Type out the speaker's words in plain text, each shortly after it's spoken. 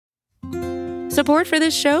Support for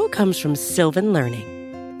this show comes from Sylvan Learning.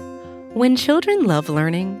 When children love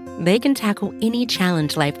learning, they can tackle any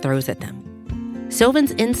challenge life throws at them.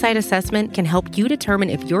 Sylvan's Insight Assessment can help you determine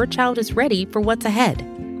if your child is ready for what's ahead.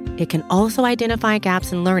 It can also identify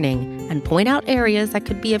gaps in learning and point out areas that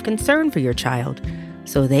could be of concern for your child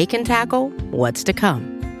so they can tackle what's to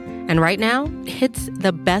come. And right now, it's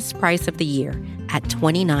the best price of the year at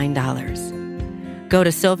 $29. Go to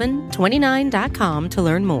sylvan29.com to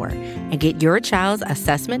learn more and get your child's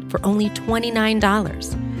assessment for only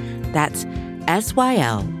 $29. That's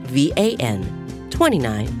SYLVAN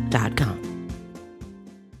 29.com.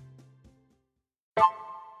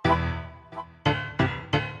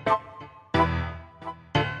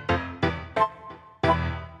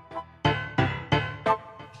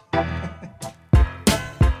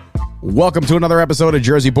 Welcome to another episode of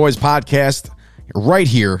Jersey Boyz Podcast, right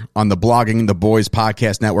here on the Blogging the Boys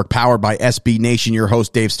Podcast Network, powered by SB Nation. Your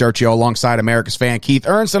host, Dave Sturchio, alongside America's fan, Keith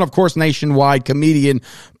Ernst, and, of course, nationwide comedian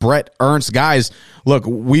Bret Ernst. Guys, look,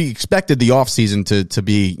 we expected the offseason to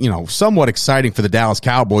be, somewhat exciting for the Dallas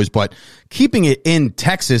Cowboys, but keeping it in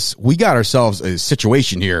Texas, we got ourselves a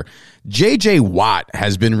situation here. J.J. Watt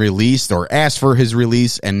has been released or asked for his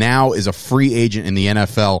release and now is a free agent in the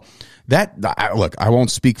NFL. Look, I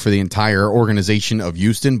won't speak for the entire organization of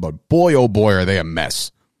Houston, but boy, oh boy, are they a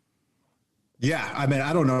mess. Yeah, I mean,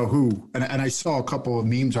 I don't know who, and I saw a couple of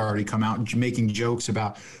memes already come out making jokes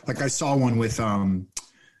about, like I saw one with,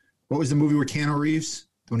 what was the movie with Keanu Reeves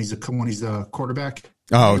when he's the quarterback?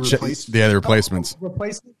 Oh, the replacements.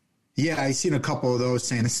 Replacement? Yeah, I seen a couple of those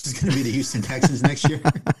saying this is going to be the Houston Texans next year.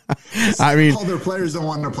 I mean, all their players don't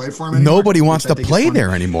want to play for him anymore. Nobody wants to play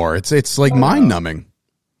there anymore. It's like mind-numbing.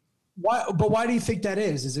 Why? But why do you think that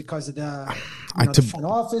is? Is it because of the front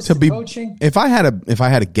office, coaching? If I had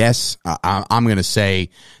a guess, I'm going to say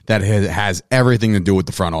that it has everything to do with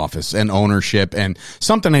the front office and ownership, and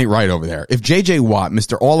something ain't right over there. If J.J. Watt,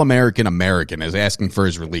 Mr. All-American American, is asking for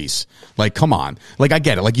his release, like, come on. Like, I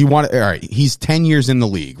get it. Like, all right, he's 10 years in the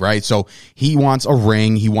league, right? So he wants a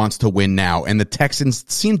ring. He wants to win now. And the Texans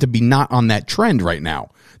seem to be not on that trend right now.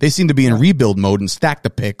 They seem to be in rebuild mode and stack the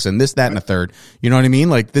picks and this, that, and the third. You know what I mean?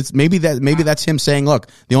 Like, this, maybe that's him saying, look,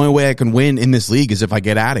 the only way I can win in this league is if I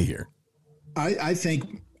get out of here. I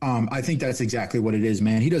think that's exactly what it is,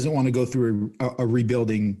 man. He doesn't want to go through a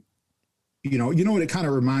rebuilding. You know what it kind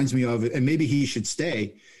of reminds me of, and maybe he should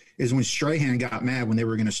stay, is when Strahan got mad when they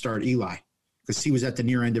were going to start Eli, because he was at the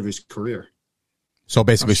near end of his career. So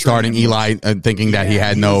basically starting Eli and thinking that he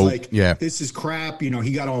had this is crap.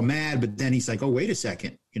 He got all mad, but then he's like, oh, wait a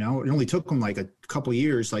second. It only took him like a couple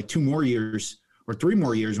years, like 2 more years or 3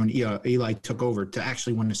 more years when Eli took over to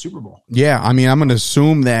actually win the Super Bowl. Yeah, I mean, I'm going to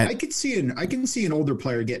assume that I can see an older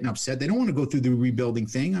player getting upset. They don't want to go through the rebuilding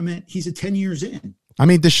thing. I mean, he's 10 years in. I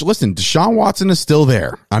mean, listen, Deshaun Watson is still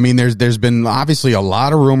there. I mean, there's been obviously a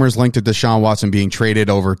lot of rumors linked to Deshaun Watson being traded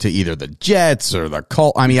over to either the Jets or the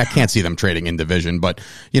Colts. I mean, I can't see them trading in division, but,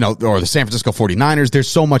 or the San Francisco 49ers. There's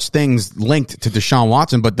so much things linked to Deshaun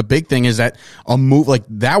Watson, but the big thing is that a move like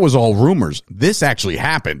that was all rumors. This actually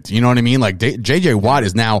happened. You know what I mean? Like, J.J. Watt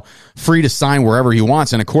is now free to sign wherever he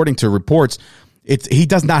wants, and according to reports, he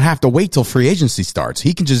does not have to wait till free agency starts.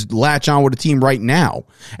 He can just latch on with a team right now.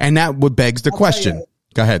 And that begs the question.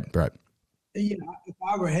 Go ahead, Bret. If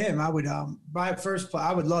I were him, I would I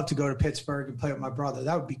would love to go to Pittsburgh and play with my brother.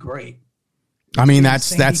 That would be great. I mean, that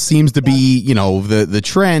seems to be, the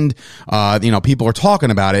trend. People are talking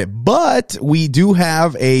about it, but we do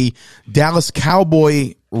have a Dallas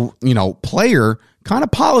Cowboy, player kind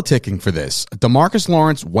of politicking for this. DeMarcus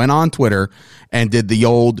Lawrence went on Twitter and did the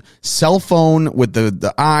old cell phone with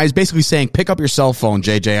the eyes, basically saying, pick up your cell phone,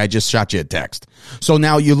 JJ. I just shot you a text. So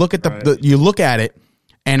now you look at you look at it.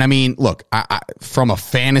 And I mean, look, I from a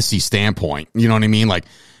fantasy standpoint, you know what I mean? Like,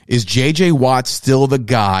 is J.J. Watt still the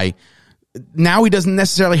guy? Now he doesn't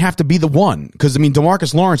necessarily have to be the one, because, I mean,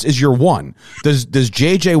 DeMarcus Lawrence is your one. Does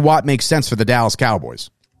J.J. Watt make sense for the Dallas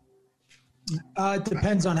Cowboys? It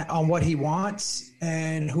depends on what he wants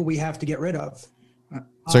and who we have to get rid of.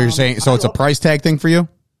 So you're saying, it's a price tag thing for you?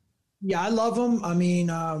 Yeah, I love him. I mean,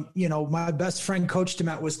 my best friend coached him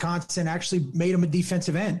at Wisconsin, actually made him a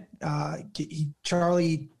defensive end.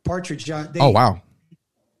 Charlie Partridge. Oh, wow.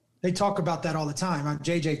 They talk about that all the time.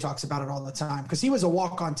 JJ talks about it all the time because he was a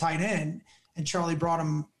walk-on tight end, and Charlie brought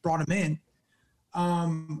him in,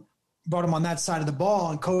 brought him on that side of the ball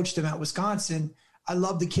and coached him at Wisconsin. I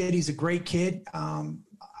love the kid. He's a great kid.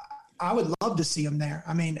 I would love to see him there.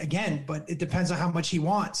 I mean, again, but it depends on how much he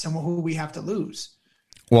wants and who we have to lose.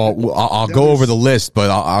 Well, I'll go over the list, but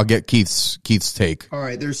I'll get Keith's take. All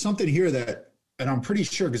right, there's something here and I'm pretty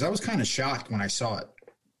sure, because I was kind of shocked when I saw it.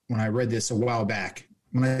 when I read this a while back.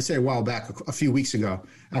 When I say a while back, a few weeks ago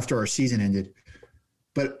after our season ended.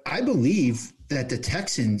 But I believe that the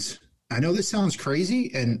Texans, I know this sounds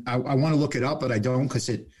crazy, and I want to look it up, but I don't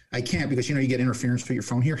I can't because, you get interference with your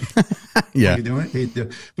phone here. Yeah. You're doing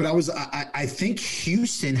it. But I think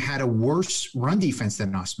Houston had a worse run defense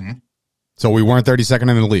than us, man. So we weren't 32nd in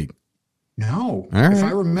the league. No. Right. If I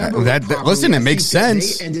remember properly, listen, it makes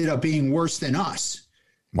sense. They ended up being worse than us.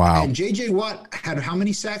 Wow. And J.J. Watt had how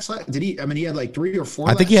many sacks last? He had like 3 or 4.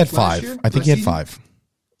 I think he had 5. He had 5.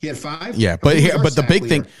 He had 5? Yeah, but the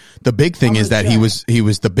big thing is that he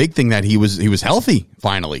was healthy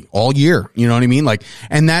finally all year. You know what I mean? Like,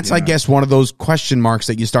 and that's, I guess, one of those question marks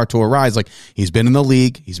that you start to arise. Like, he's been in the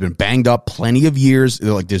league, he's been banged up plenty of years.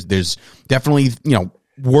 Like, there's definitely,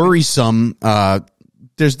 worrisome,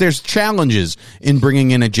 there's challenges in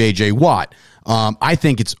bringing in a J.J. Watt. I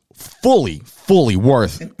think it's fully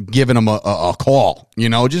worth giving him a call,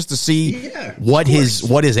 just to see what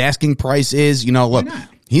his asking price is. Look,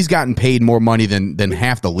 he's gotten paid more money than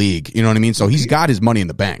half the league. You know what I mean? So he's got his money in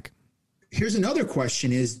the bank. Here's another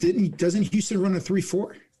question: doesn't Houston run a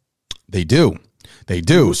 3-4? They do.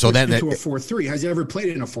 So that into a 4-3. Has he ever played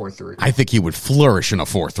in a 4-3? I think he would flourish in a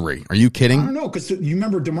 4-3. Are you kidding? I don't know, because you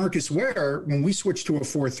remember DeMarcus Ware, when we switched to a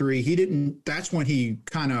 4-3, he didn't. That's when he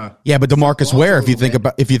kind of. Yeah, but DeMarcus Ware, if you think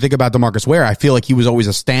about DeMarcus Ware, I feel like he was always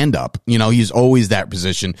a stand up. He's always that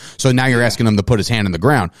position. So now you're asking him to put his hand in the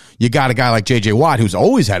ground. You got a guy like J.J. Watt who's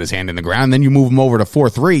always had his hand in the ground. And then you move him over to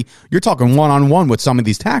 4-3. You're talking 1-on-1 with some of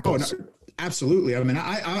these tackles. Oh, no. Absolutely. I mean,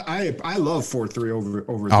 I love 4-3 over.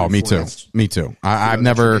 Oh, me too. Me too. I've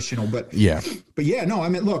never. But yeah. But yeah, no. I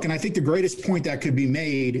mean, look, and I think the greatest point that could be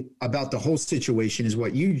made about the whole situation is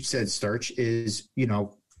what you said, Sturch. Is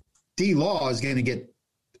D. Law is going to get.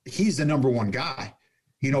 He's the number one guy.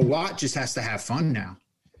 Watt just has to have fun now.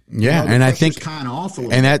 Yeah, and I think kind of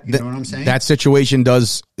awful. And that you know what I'm saying? That situation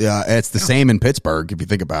does. It's the same in Pittsburgh if you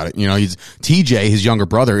think about it. He's TJ, his younger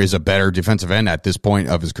brother, is a better defensive end at this point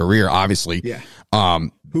of his career. Obviously, yeah.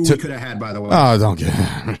 Who we could have had, by the way. Oh, don't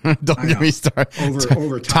get me started.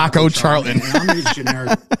 Over Taco Charlton.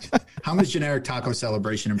 How much generic taco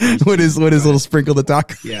celebration? What is little sprinkle the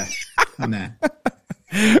taco? Yeah, on that.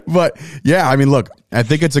 But yeah, I mean, look, I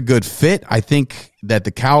think it's a good fit. I think that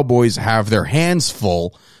the Cowboys have their hands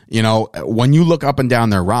full. When you look up and down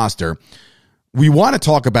their roster, we want to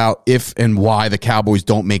talk about if and why the Cowboys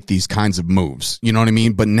don't make these kinds of moves. You know what I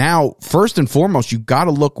mean? But now, first and foremost, you got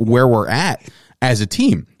to look where we're at as a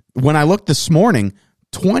team. When I looked this morning,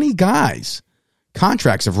 20 guys,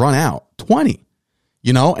 contracts have run out. 20.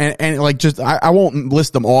 And like, just, I won't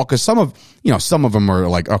list them all because some of them are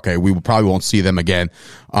like, okay, we probably won't see them again.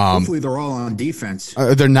 Hopefully they're all on defense.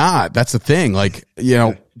 They're not. That's the thing. Like,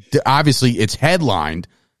 obviously it's headlined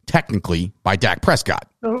technically by Dak Prescott.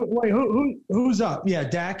 Wait, who's up? Yeah,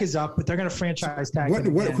 Dak is up, but they're going to franchise tag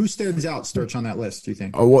him. Who stands out, Sturch, on that list, do you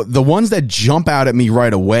think? Well, the ones that jump out at me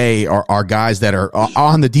right away are guys that are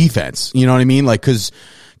on the defense. You know what I mean? Like, because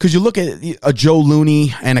you look at a Joe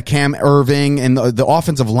Looney and a Cam Irving and the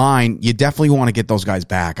offensive line, you definitely want to get those guys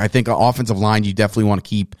back. I think offensive line, you definitely want to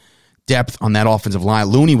keep depth on that offensive line.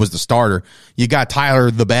 Looney was the starter. You got Tyler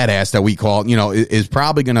the badass that we call, is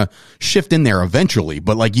probably going to shift in there eventually.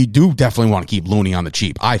 But like, you do definitely want to keep Looney on the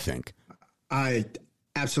cheap, I think. I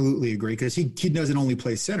absolutely agree because he doesn't only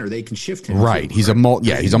play center. They can shift him. Right. He's a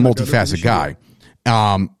multifaceted guy.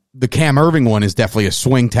 The Cam Irving one is definitely a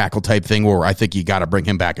swing tackle type thing where I think you got to bring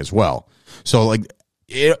him back as well. So like,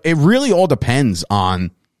 it really all depends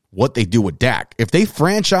on what they do with Dak. If they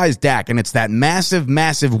franchise Dak and it's that massive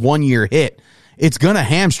 1 year hit, it's going to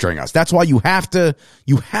hamstring us. That's why you have to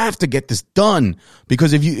get this done,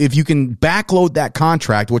 because if you can backload that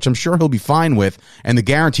contract, which I'm sure he'll be fine with, and the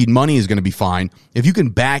guaranteed money is going to be fine. If you can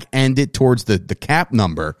back end it towards the cap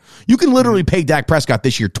number, you can literally pay Dak Prescott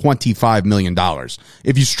this year $25 million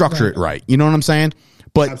if you structure it right. You know what I'm saying?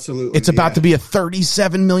 But absolutely, it's about to be a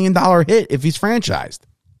 $37 million hit if he's franchised.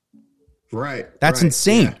 Right. That's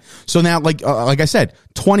insane. Yeah. So now, like I said,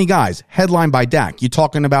 20 guys, headlined by Dak. You're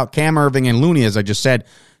talking about Cam Irving and Looney, as I just said.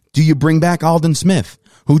 Do you bring back Aldon Smith,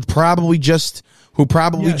 who probably just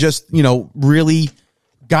really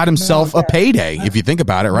got himself a payday, if you think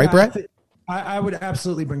about it, right, Brett? I would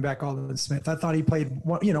absolutely bring back Aldon Smith. I thought he played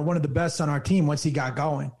one of the best on our team once he got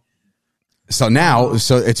going. So now,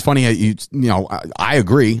 it's funny. I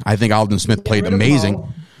agree. I think Aldon Smith played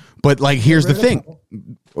amazing. But like, here's the thing.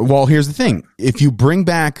 Well, here's the thing. If you bring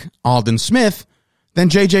back Aldon Smith, then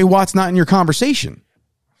J.J. Watt's not in your conversation,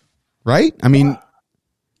 right? I mean,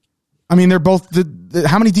 they're both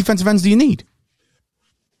how many defensive ends do you need?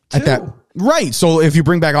 Two. Right. So if you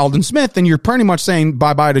bring back Aldon Smith, then you're pretty much saying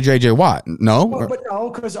bye-bye to J.J. Watt. No? But no,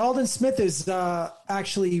 because Aldon Smith is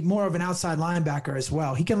actually more of an outside linebacker as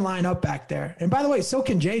well. He can line up back there. And by the way, so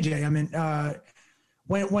can J.J. I mean,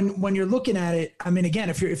 when you're looking at it, I mean, again,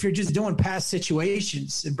 if you're just doing past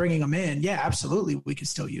situations and bringing them in, yeah, absolutely, we could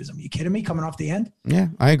still use them. You kidding me? Coming off the end? Yeah,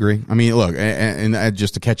 I agree. I mean, look, and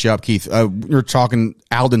just to catch you up, Keith, you're talking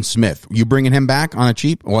Aldon Smith. You bringing him back on a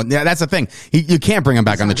cheap? Well, yeah, that's the thing. You can't bring him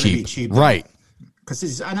back on the cheap, right?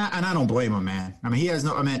 Because I don't blame him, man. I mean, he has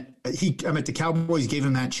no. I mean, the Cowboys gave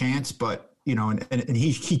him that chance, but and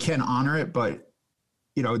he can honor it, but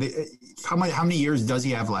how many years does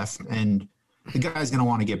he have left? And the guy's going to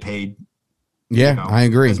want to get paid. Yeah, I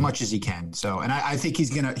agree. As much as he can. So, and I think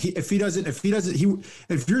he's going to, if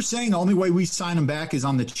you're saying the only way we sign him back is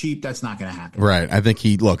on the cheap, that's not going to happen. Right. I think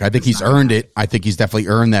he's earned it. I think he's definitely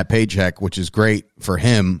earned that paycheck, which is great for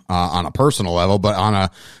him on a personal level, but on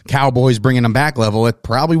a Cowboys bringing him back level, it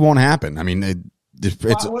probably won't happen. I mean,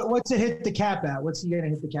 what's it hit the cap at? What's he going to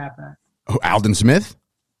hit the cap at? Aldon Smith?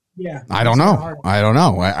 Yeah. I don't know.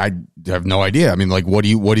 I have no idea. I mean, like, what do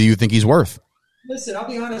you think he's worth? Listen, I'll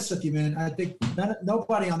be honest with you, man. I think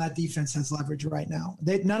nobody on that defense has leverage right now.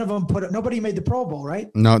 None of them nobody made the Pro Bowl,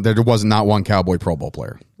 right? No, there was not one Cowboy Pro Bowl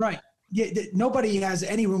player. Right. Yeah, nobody has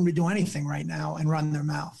any room to do anything right now and run their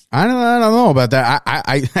mouth. I don't know about that.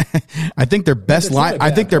 I think their best line. I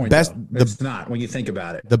think their best. It's not when you think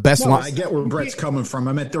about it. The best line. I get where Brett's coming from.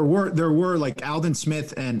 I mean, there were like Aldon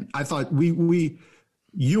Smith, and I thought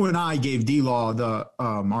you and I gave D-Law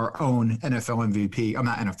our own NFL MVP. I'm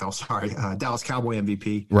not NFL, sorry, Dallas Cowboy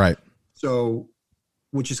MVP. Right. So,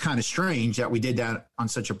 which is kind of strange that we did that on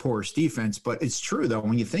such a porous defense, but it's true though.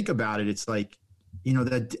 When you think about it, it's like,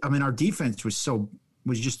 our defense was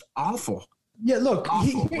just awful. Yeah, look,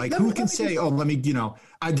 awful. Who can say,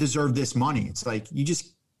 I deserve this money? It's like you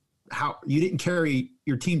didn't carry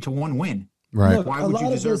your team to one win. Right. Look, why would you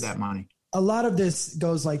deserve that money? A lot of this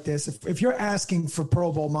goes like this. If you're asking for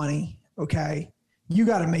Pro Bowl money, okay, you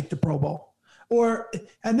got to make the Pro Bowl.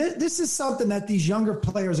 This is something that these younger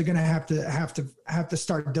players are going to have to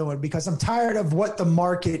start doing, because I'm tired of what the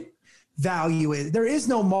market value is. There is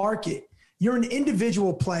no market. You're an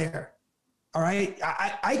individual player. All right.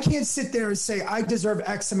 I can't sit there and say I deserve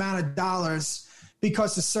X amount of dollars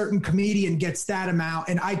because a certain comedian gets that amount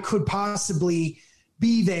and I could possibly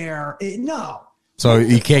be there. No. So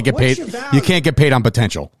you can't get paid. You can't get paid on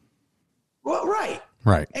potential. Well, right.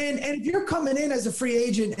 Right. And if you're coming in as a free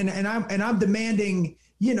agent and I'm demanding,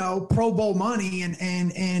 Pro Bowl money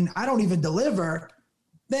and I don't even deliver,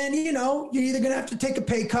 then, you're either going to have to take a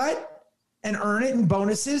pay cut and earn it in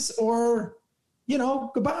bonuses or,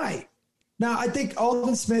 goodbye. Now, I think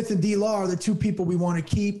Aldon Smith and D-Law are the two people we want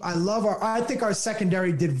to keep. I think our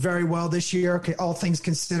secondary did very well this year, all things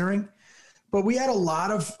considering, but we had a lot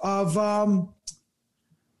of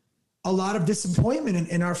disappointment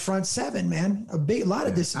in our front seven, man. A lot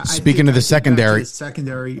of disappointment. Speaking of the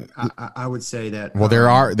secondary, I would say that. Well, there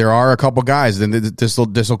are a couple guys, and this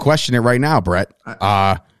will question it right now, Brett,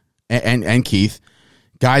 and Keith,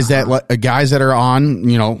 guys that are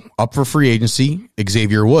on, up for free agency.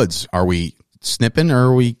 Xavier Woods, are we snipping or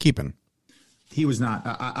are we keeping? He was not.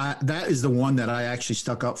 That is the one that I actually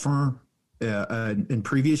stuck up for in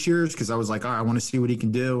previous years, because I was like, all right, I want to see what he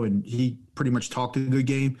can do, and he pretty much talked a good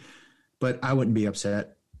game. But I wouldn't be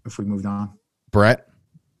upset if we moved on. Brett?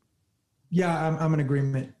 Yeah, I'm in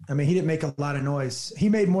agreement. I mean, he didn't make a lot of noise. He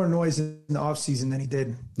made more noise in the offseason than he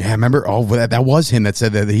did. Yeah, remember? Oh, that was him that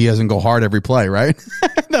said that he doesn't go hard every play, right?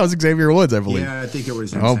 That was Xavier Woods, I believe. Yeah, I think it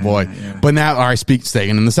was him. Oh, boy. That, yeah. But now, all right,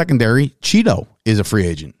 staying in the secondary, Cheeto is a free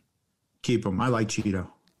agent. Keep him. I like Cheeto.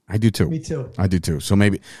 I do too. Me too. I do too. So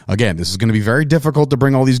maybe, again, this is going to be very difficult to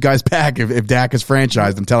bring all these guys back if Dak is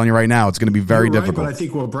franchised. I'm telling you right now, it's going to be very difficult. But I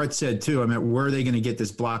think what Brett said too, where are they going to get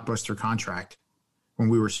this blockbuster contract when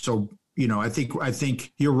we were so, I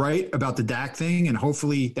think you're right about the Dak thing, and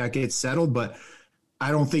hopefully that gets settled, but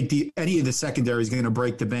I don't think any of the secondary is going to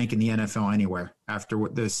break the bank in the NFL anywhere after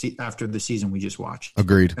the season we just watched.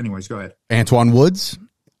 Agreed. Anyways, go ahead. Antoine Woods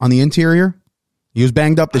on the interior. He was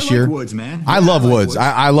banged up this year. Woods, man. I love Woods.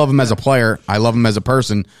 I love him as a player. I love him as a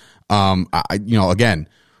person. Again,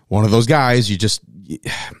 one of those guys.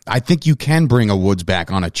 I think you can bring a Woods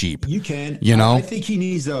back on a cheap. You can. I think he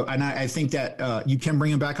needs and I think that you can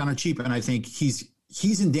bring him back on a cheap, and I think he's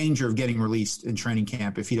in danger of getting released in training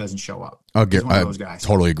camp if he doesn't show up. He's one of those guys.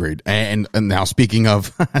 Totally agreed. And now, speaking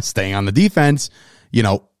of staying on the defense,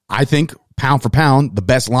 I think pound for pound, the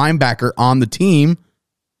best linebacker on the team,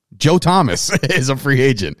 Joe Thomas, is a free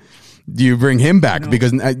agent. Do you bring him back?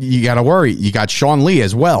 Because you got to worry. You got Sean Lee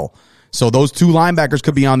as well. So those two linebackers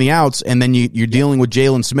could be on the outs, and then you're dealing with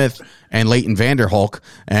Jalen Smith and Leighton Vander Hulk,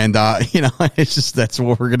 and it's just that's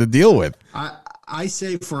what we're going to deal with. I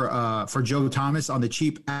say for Joe Thomas on the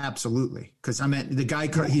cheap, absolutely, because I mean the guy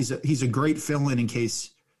he's a great fill-in in case.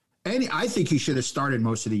 And I think he should have started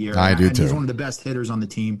most of the year. I do too. He's one of the best hitters on the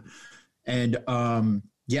team, and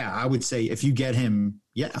I would say if you get him,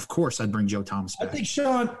 of course I'd bring Joe Thomas back. I think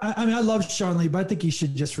I love Sean Lee, but I think he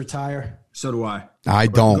should just retire. So do I. I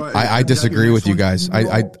don't. I disagree with you guys.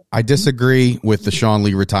 I disagree with the Sean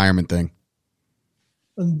Lee retirement thing.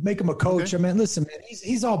 And make him a coach. Okay. I mean, listen, man,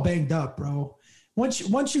 he's all banged up, bro.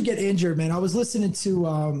 Once you get injured, man, I was listening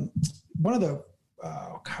to one of the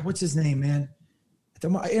what's his name, man?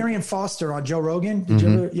 Arian Foster on Joe Rogan. Did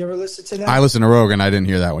you ever listen to that? I listened to Rogan. I didn't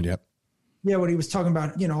hear that one yet. Yeah, when he was talking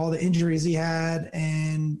about, all the injuries he had,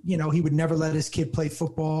 and, he would never let his kid play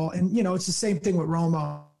football. And, it's the same thing with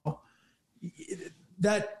Romo.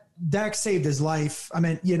 That Dak saved his life. I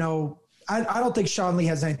mean, I don't think Sean Lee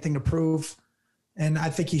has anything to prove. And I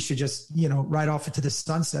think he should just, ride off into the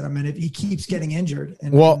sunset. I mean, if he keeps getting injured.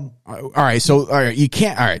 All right. So, all right, you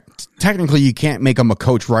can't. All right. Technically, you can't make him a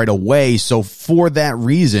coach right away. So, for that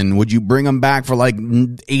reason, would you bring him back for like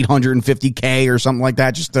 $850K or something like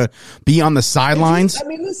that, just to be on the sidelines? I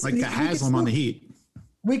mean, listen, like the Haslam on the Heat.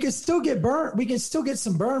 We could still get burnt. We can still get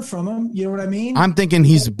some burn from him. You know what I mean? I'm thinking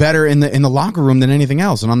he's better in the locker room than anything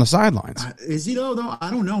else, and on the sidelines. Is he though?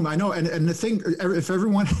 I don't know. I know. And the thing, if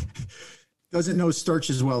everyone doesn't know Sturch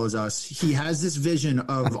as well as us, he has this vision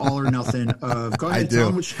of all or nothing. Of go ahead, tell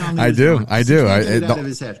him what Sean Lee I do. Get it out of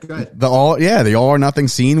his head. Go ahead. The all or nothing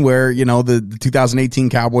scene where the 2018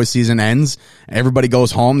 Cowboys season ends, everybody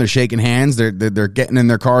goes home, they're shaking hands, they're getting in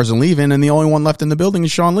their cars and leaving, and the only one left in the building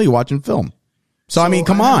is Sean Lee watching film. So I mean,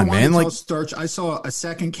 come on, man! Like Sturch, I saw a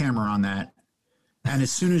second camera on that. And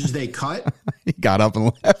as soon as they cut, he got up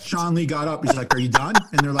and left. Sean Lee got up. He's like, "Are you done?"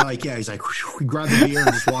 And they're like, "Yeah." He's like, he grabbed the beer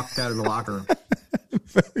and just walked out of the locker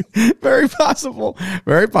room. Very possible.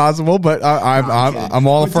 Very possible. But I'm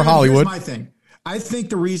all for Hollywood. Here's my thing. I think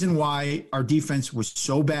the reason why our defense was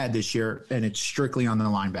so bad this year, and it's strictly on the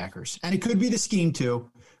linebackers, and it could be the scheme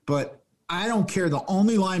too, but I don't care. The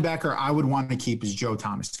only linebacker I would want to keep is Joe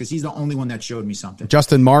Thomas because he's the only one that showed me something.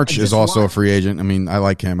 Justin March is also a free agent. I mean, I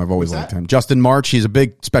like him. I've always liked him. Justin March, he's a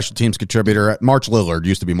big special teams contributor. March Lillard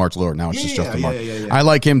used to be March Lillard. Now it's just Justin March. Yeah. I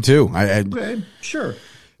like him too. Okay, sure.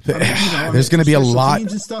 There's going to be a lot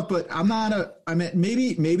teams and stuff, but I'm not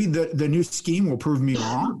maybe the new scheme will prove me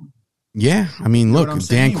wrong. Yeah, I mean, look,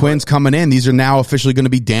 Dan Quinn's coming in. These are now officially going to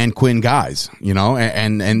be Dan Quinn guys,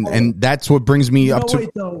 and that's what brings me up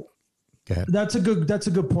to. That's a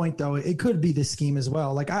good point, though. It could be the scheme as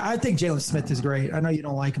well. Like I think Jalen Smith is great. I know you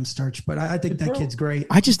don't like him, Sturch, but I think that kid's great.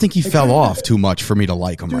 I just think he fell off too much for me to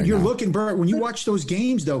like him. Dude, right you're now. Looking, Bert. When you watch those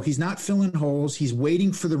games, though, he's not filling holes. He's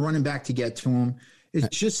waiting for the running back to get to him.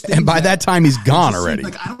 It's just, and by that time he's gone already.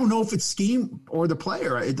 Like I don't know if it's scheme or the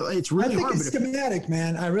player. It's really hard. I think it's schematic,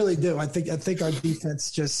 man. I really do. I think our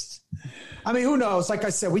defense just. I mean, who knows? Like I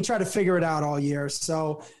said, we try to figure it out all year.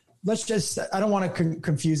 So. Let's just, I don't want to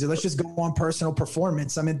confuse it. Let's just go on personal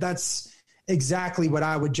performance. I mean, that's exactly what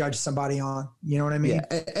I would judge somebody on. You know what I mean?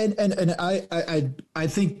 Yeah. And I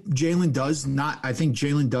think Jalen does not, I think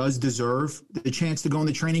Jalen does deserve the chance to go in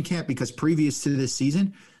the training camp because previous to this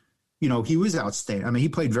season, he was outstanding. I mean, he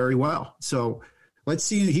played very well. So let's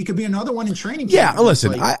see. He could be another one in training camp. Yeah,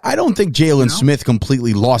 listen, I don't think Jalen Smith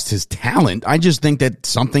completely lost his talent. I just think that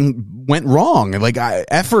something went wrong. Like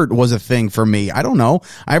effort was a thing for me. I don't know.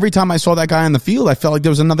 Every time I saw that guy on the field, I felt like there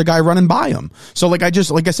was another guy running by him. So like I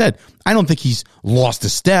said, I don't think he's lost a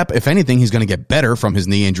step. If anything, he's going to get better from his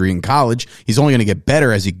knee injury in college. He's only going to get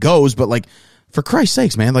better as he goes. But like, for Christ's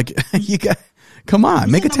sakes, man, like come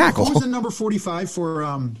on, make a tackle. Who was the number 45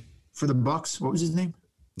 for the Bucks? What was his name?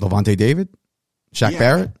 Levante David? Shaq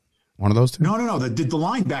Barrett? One of those two? No. The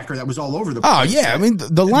linebacker that was all over the place. Oh, yeah. I mean,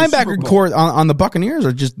 the linebacker core on the Buccaneers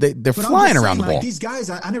are just, they're flying around the ball. Like, these guys,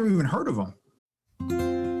 I never even heard of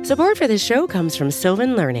them. Support for this show comes from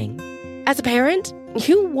Sylvan Learning. As a parent,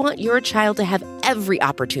 you want your child to have every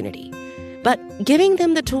opportunity. But giving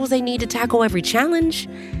them the tools they need to tackle every challenge,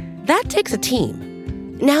 that takes a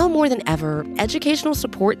team. Now more than ever, educational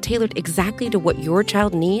support tailored exactly to what your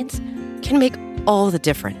child needs can make all the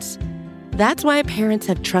difference. That's why parents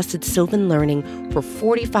have trusted Sylvan Learning for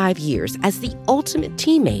 45 years as the ultimate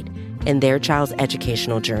teammate in their child's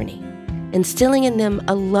educational journey, instilling in them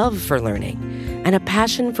a love for learning and a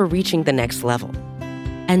passion for reaching the next level.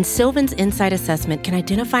 And Sylvan's Insight Assessment can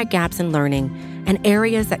identify gaps in learning and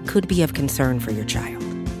areas that could be of concern for your child.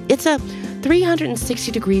 It's a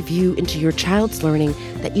 360-degree view into your child's learning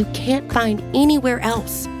that you can't find anywhere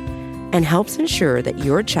else. and helps ensure that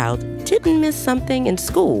your child didn't miss something in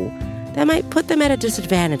school that might put them at a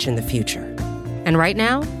disadvantage in the future. And right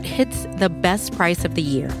now, it's the best price of the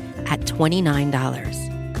year at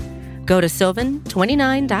 $29. Go to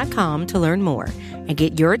sylvan29.com to learn more and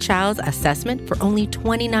get your child's assessment for only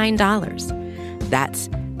 $29. That's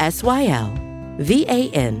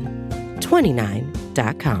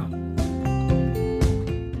SYLVAN29.com.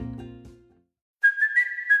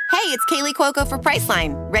 Hey, it's Kaylee Cuoco for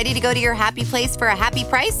Priceline. Ready to go to your happy place for a happy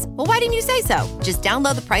price? Well, why didn't you say so? Just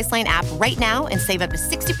download the Priceline app right now and save up to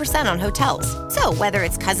 60% on hotels. So whether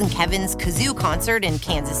it's Cousin Kevin's Kazoo Concert in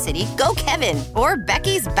Kansas City, go Kevin, or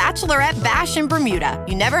Becky's Bachelorette Bash in Bermuda,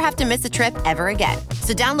 you never have to miss a trip ever again.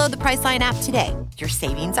 So download the Priceline app today. Your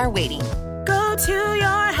savings are waiting. Go to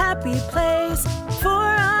your happy place for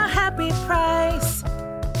a happy price.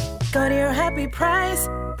 Go to your happy price,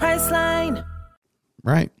 Priceline.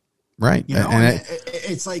 Right. You know, and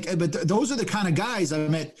it's like, but those are the kind of guys I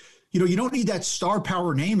met. You know, you don't need that star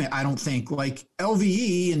power name. I don't think like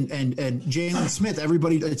LVE and Jalen Smith.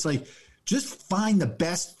 Everybody, it's like just find the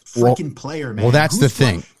best freaking player, man. Well, that's the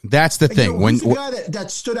thing. That's the thing. Who's the guy that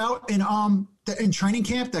stood out in training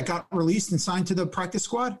camp that got released and signed to the practice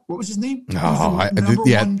squad? What was his name?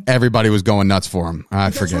 Everybody was going nuts for him. I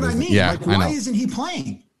forget. That's what I mean. Yeah, like, why isn't he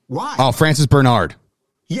playing? Why? Oh, Francis Bernard.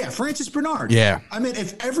 Yeah, Francis Bernard. Yeah. I mean,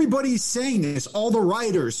 if everybody's saying this, all the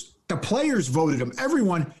writers, the players voted him,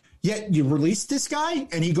 everyone, yet you release this guy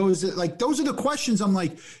and he goes like, those are the questions. I'm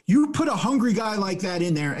like, you put a hungry guy like that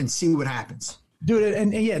in there and see what happens. Dude,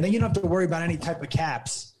 and yeah, then you don't have to worry about any type of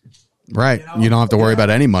caps. Right. You don't have to worry about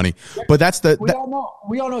any money. But that's we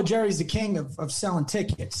all know Jerry's the king of selling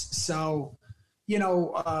tickets. So, you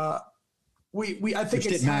know, I think it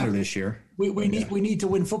didn't matter this year. We need to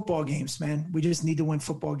win football games, man. We just need to win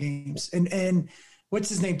football games. And what's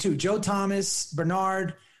his name too? Joe Thomas,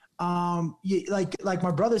 Bernard. Like my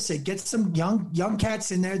brother said, get some young cats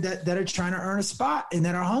in there that are trying to earn a spot and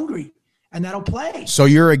that are hungry and that'll play. So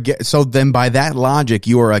so then by that logic,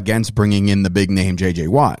 you are against bringing in the big name JJ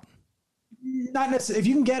Watt. Not necessarily. If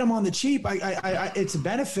you can get him on the cheap, I it's a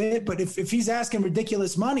benefit. But if he's asking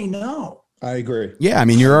ridiculous money, no. I agree. Yeah, I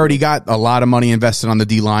mean, you already got a lot of money invested on the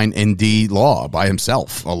D-line in D-Law by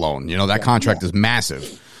himself alone. You know, that contract is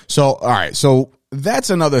massive. So, all right, so that's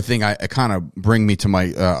another thing I kind of bring me to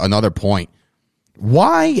my another point.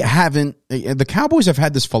 Why haven't the Cowboys have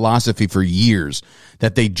had this philosophy for years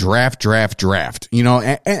that they draft, you know,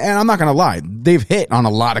 and I'm not going to lie, they've hit on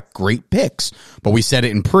a lot of great picks, but we said it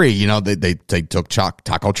in you know, they took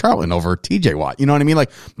Taco Charlton over TJ Watt. You know what I mean? Like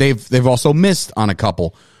they've also missed on a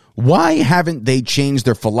couple. Why haven't they changed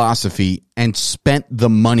their philosophy and spent the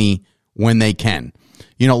money when they can?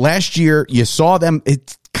 You know, last year you saw them,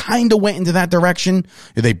 it kind of went into that direction.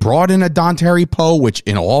 They brought in a Dontari Poe, which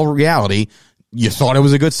in all reality, you thought it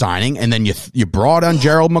was a good signing. And then you brought on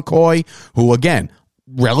Gerald McCoy, who again,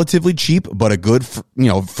 relatively cheap, but a good,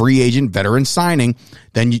 free agent veteran signing.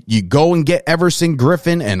 Then you go and get Everson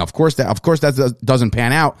Griffin. And of course that doesn't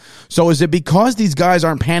pan out. So is it because these guys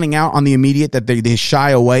aren't panning out on the immediate that they shy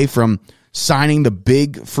away from signing the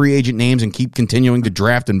big free agent names and keep continuing to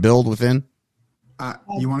draft and build within?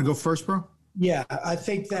 You want to go first, bro? Yeah, I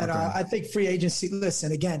think that, I think free agency,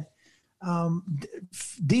 listen, again,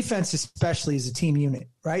 defense especially is a team unit,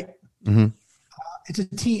 right? Mm-hmm.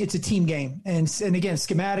 It's a team game. And again,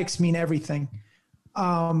 schematics mean everything.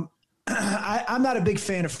 I'm not a big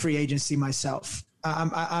fan of free agency myself.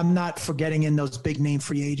 I'm not for getting in those big name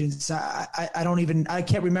free agents. I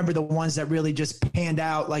can't remember the ones that really just panned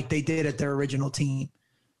out like they did at their original team.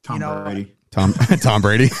 Tom Brady. Tom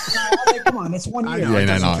Brady. Come on, it's 1 year.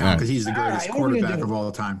 Because he's the greatest quarterback of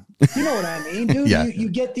all time. You know what I mean, dude? Yeah. You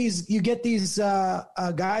get these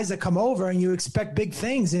guys that come over and you expect big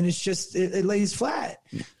things, and it's just it lays flat.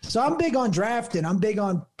 So I'm big on drafting. I'm big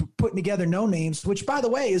on putting together no names, which, by the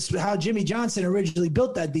way, is how Jimmy Johnson originally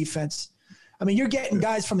built that defense. I mean, you're getting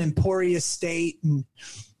guys from Emporia State and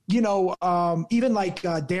even like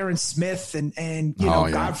Darren Smith and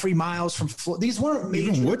Godfrey Miles from Florida. These weren't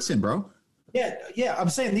major. Even Woodson, bro. Yeah. I'm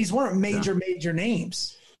saying these weren't major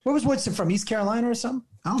names. Where was Woodson from? East Carolina or something?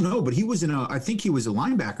 I don't know, but he was I think he was a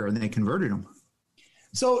linebacker, and they converted him.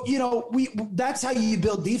 So that's how you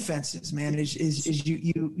build defenses, man. Is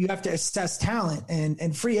you have to assess talent,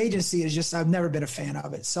 and free agency is just I've never been a fan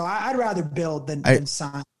of it. So I'd rather build than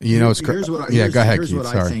sign. It's go ahead. Here's what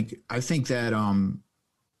I think. I think that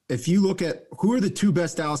if you look at who are the two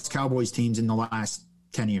best Dallas Cowboys teams in the last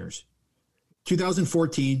 10 years,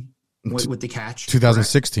 2014 with the catch,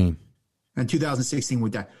 2016, correct? And 2016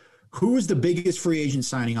 with that. Who was the biggest free agent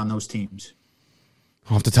signing on those teams?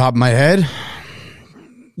 Off the top of my head.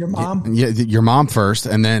 Your mom? Yeah, your mom first,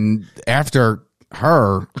 and then after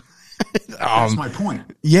her. That's my point.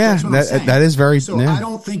 Yeah, that is very. So yeah. I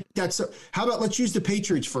don't think that's. How about let's use the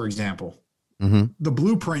Patriots for example. Mm-hmm. The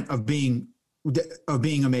blueprint of being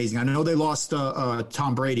amazing. I know they lost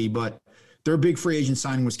Tom Brady, but their big free agent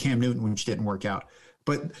signing was Cam Newton, which didn't work out.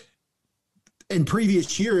 But in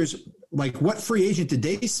previous years, like what free agent did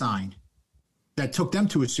they sign that took them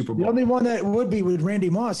to a Super Bowl? The only one that would be with Randy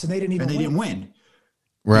Moss, and they didn't even. And they didn't win.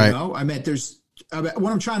 Right. You know? I mean,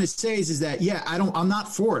 what I'm trying to say is that I'm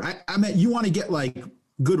not for it. I mean, you want to get like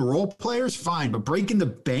good role players, fine, but breaking the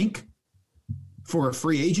bank for a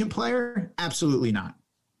free agent player, absolutely not.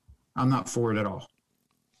 I'm not for it at all.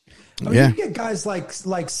 I mean, you get guys like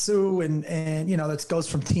Sue and that goes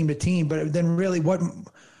from team to team, but then really what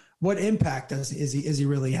impact is he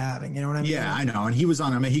really having? You know what I mean? Yeah, I know. And he was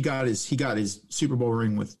on. I mean, he got his Super Bowl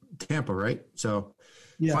ring with Tampa, right? So.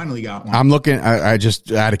 Yeah. Finally got one. I'm looking. I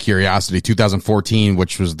just out of curiosity, 2014,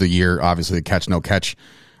 which was the year, obviously, the catch no catch.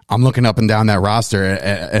 I'm looking up and down that roster,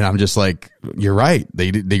 and I'm just like, you're right.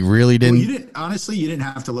 They really didn't. Well, you didn't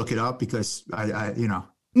have to look it up because I. No.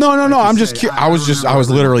 I'm just. I was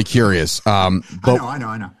literally curious. But I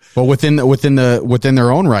know. But within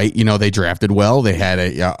their own right, they drafted well. They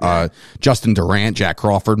had Justin Durant, Jack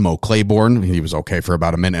Crawford, Mo Claiborne. He was okay for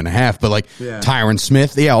about a minute and a half. But Tyron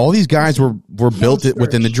Smith, all these guys were built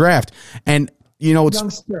within the draft. And it's Young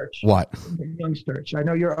Sturch. What? Young Sturch. I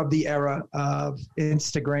know you're of the era of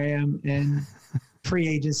Instagram and free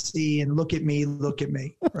agency and look at me,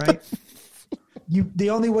 right? The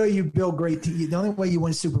only way you build the only way you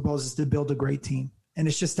win Super Bowls is to build a great team, and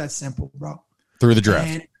it's just that simple, bro. Through the draft.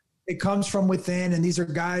 And it comes from within, and these are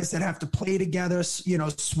guys that have to play together,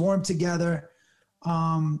 swarm together.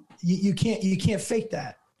 You can't fake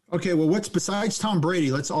that. Okay, well, what's besides Tom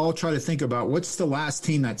Brady? Let's all try to think about what's the last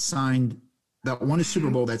team that won a Super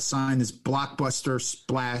Bowl that signed this blockbuster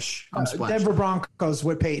splash. Denver Broncos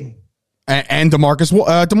with Peyton and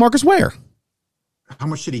DeMarcus Ware. How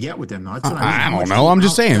much did he get with them? Though? I don't know. I'm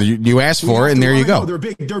just saying you asked for it, and there you go.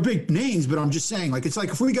 They're big names, but I'm just saying, like, it's like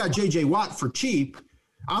if we got J.J. Watt for cheap.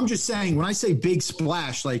 I'm just saying when I say big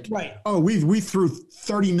splash, like, right. Oh, we threw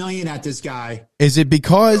 $30 million at this guy. Is it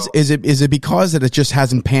because that it just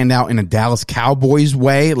hasn't panned out in a Dallas Cowboys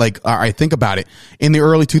way? Like, all right, think about it. In the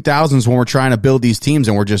early 2000s, when we're trying to build these teams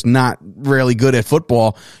and we're just not really good at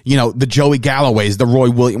football, the Joey Galloways, the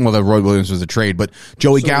Roy Williams was a trade, but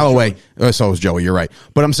Joey Galloway. So was Joey. You're right.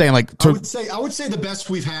 But I'm saying, like, I would say the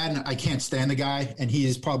best we've had. And I can't stand the guy, and he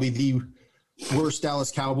is probably the worst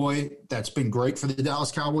Dallas Cowboy that's been great for the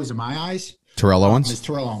Dallas Cowboys in my eyes. Terrell Owens? It's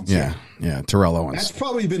Terrell Owens. Yeah, Terrell Owens. That's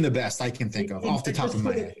probably been the best I can think of off the top of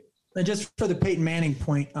my head. And just for the Peyton Manning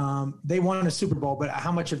point, they won a Super Bowl, but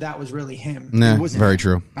how much of that was really him? Nah, very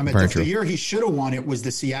true. I mean, the year he should have won it was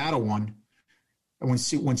the Seattle one when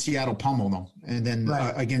Seattle pummeled them. And then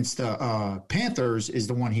against the Panthers is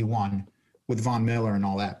the one he won with Von Miller and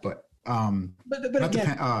all that. But then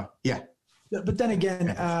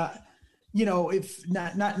again, if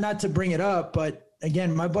not to bring it up, but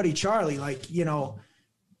again, my buddy Charlie,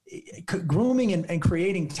 grooming and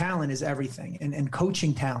creating talent is everything, and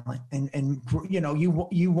coaching talent, and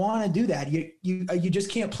you want to do that. You just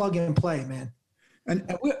can't plug in and play, man.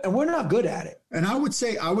 And we're not good at it. And I would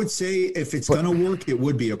say if it's going to work, it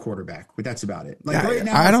would be a quarterback, but that's about it. Like right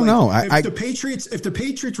now, I don't know. If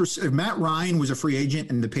Matt Ryan was a free agent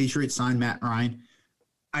and the Patriots signed Matt Ryan,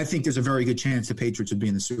 I think there's a very good chance the Patriots would be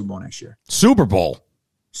in the Super Bowl next year. Super Bowl,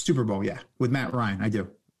 yeah, with Matt Ryan, I do.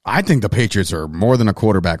 I think the Patriots are more than a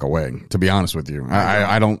quarterback away. To be honest with you,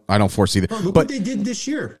 I don't foresee that. Look what they did this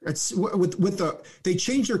year. It's they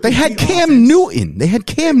changed their. They had Cam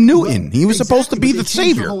Newton. He was supposed to be the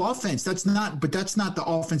savior. The whole offense. That's not the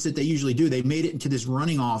offense that they usually do. They made it into this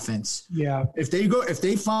running offense. Yeah. If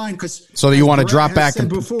they find because so you want to drop back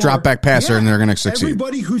passer, and they're going to succeed.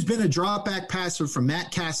 Everybody who's been a drop back passer from Matt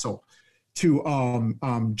Castle to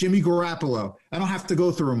Jimmy Garoppolo. I don't have to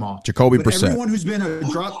go through them all. Jacoby Brissett. Everyone who's been a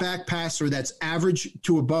drop back passer that's average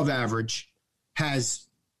to above average has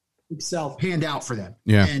panned out for them.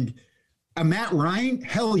 Yeah. And Matt Ryan,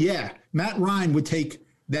 hell yeah. Matt Ryan would take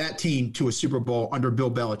that team to a Super Bowl under Bill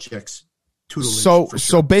Belichick's tutelage.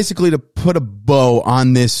 So basically to put a bow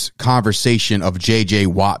on this conversation of J.J.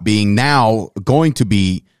 Watt being now going to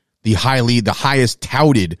be the highest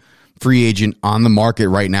touted free agent on the market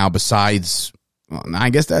right now besides, I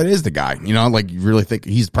guess that is the guy. You really think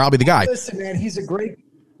he's probably the guy. Listen, man, he's a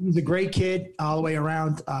great kid all the way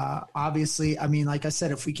around. Obviously, I mean, like I said,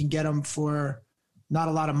 if we can get him for not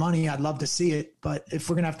a lot of money. I'd love to see it, but if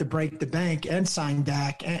we're gonna have to break the bank and sign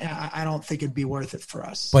Dak, I don't think it'd be worth it for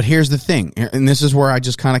us. But here's the thing, and this is where I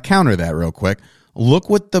just kind of counter that real quick. Look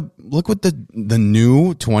what the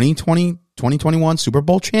new 2021 Super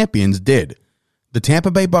Bowl champions did. The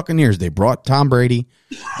Tampa Bay Buccaneers, they brought Tom Brady,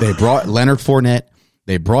 they brought Leonard Fournette,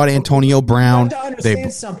 they brought Antonio Brown. You have to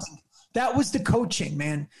understand something. That was the coaching,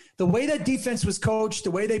 man. The way that defense was coached,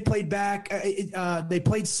 the way they played back, they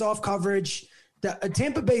played soft coverage. The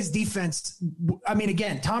Tampa Bay's defense. I mean,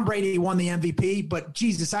 again, Tom Brady won the MVP, but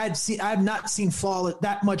Jesus, I have not seen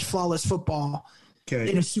that much flawless football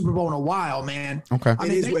in a Super Bowl in a while, man. Okay,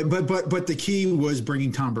 but the key was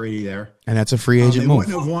bringing Tom Brady there, and that's a free agent move.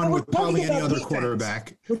 They wouldn't have won with probably any other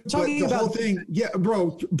quarterback. But the whole thing,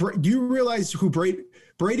 bro. Do you realize who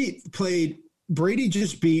Brady played? Brady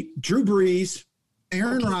just beat Drew Brees,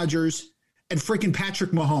 Aaron Rodgers, and freaking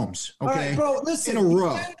Patrick Mahomes. Okay, all right, bro. Listen, in a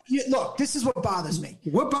row. Look, this is what bothers me.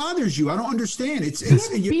 What bothers you? I don't understand. It's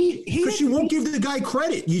because you won't give the guy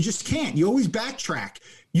credit. You just can't. You always backtrack.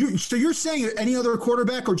 So you're saying any other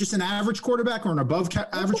quarterback or just an average quarterback or an above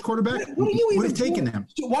average quarterback would have taken them?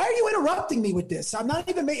 Why are you interrupting me with this? I'm not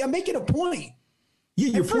even. I'm making a point. Yeah,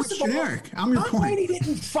 your point's generic. I'm your point. Tom Brady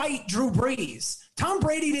didn't fight Drew Brees. Tom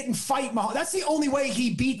Brady didn't fight Mahomes. That's the only way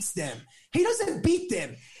he beats them. He doesn't beat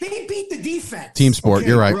them. They beat the defense. Team sport.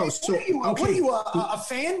 You're right. Bro, what are you, a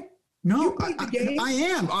fan? No, I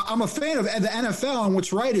am. I'm a fan of the NFL, and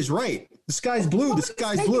what's right is right. The sky's blue. The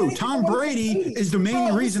sky's blue. Tom Brady is the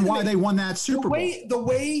main reason why they won that Super Bowl. The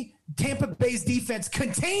way Tampa Bay's defense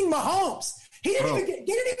contained Mahomes. He didn't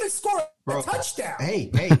even score a touchdown.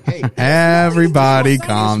 Hey. Everybody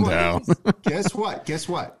calm down. Guess what?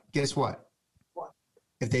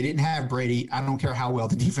 If they didn't have Brady, I don't care how well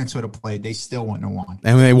the defense would have played, they still wouldn't have won.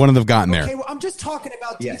 And they wouldn't have gotten there. Okay, well, I'm just talking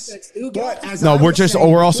about defense.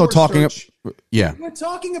 Yeah. I'm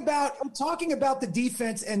talking about the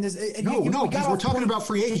defense and this. And because we're talking about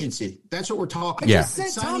free agency. That's what we're talking about. I just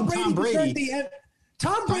said Tom Brady.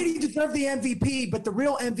 Tom Brady deserved the MVP, but the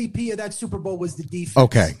real MVP of that Super Bowl was the defense.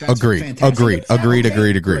 Okay, agreed.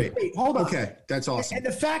 Hold on. Okay, that's awesome. And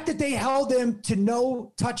the fact that they held him to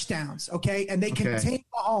no touchdowns, okay, and they contained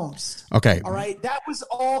Mahomes. Okay. All right, that was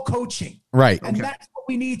all coaching. Right. And that's what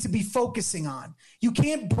we need to be focusing on. You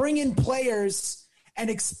can't bring in players and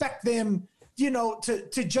expect them,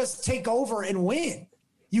 to just take over and win.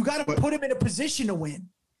 You got to put them in a position to win.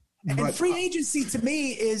 And free agency to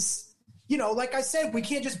me is – like I said, we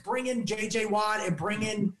can't just bring in J.J. Watt and bring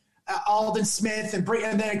in Aldon Smith and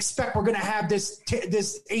then expect we're going to have this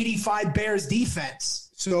 85 Bears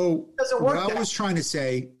defense. So what I was trying to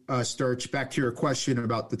say, Sturch, back to your question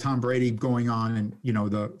about the Tom Brady going on and,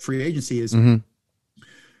 the free agency is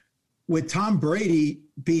with Tom Brady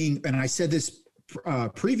being, and I said this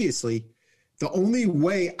previously, the only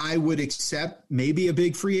way I would accept maybe a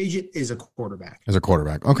big free agent is a quarterback. As a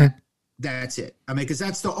quarterback. Okay. That's it. I mean, because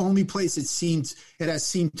that's the only place it has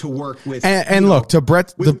seemed to work with. And look, to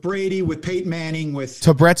Brett, with Brady, with Peyton Manning,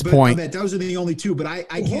 to Brett's point, those are the only two. But I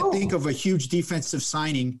can't think of a huge defensive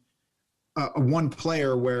signing, one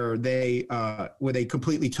player where they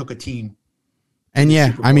completely took a team. And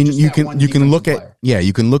I mean, you can look at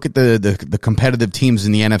the competitive teams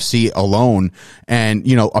in the NFC alone, and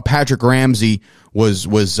a Patrick Ramsey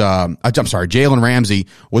Jalen Ramsey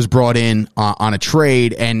was brought in on a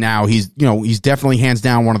trade, and now he's definitely hands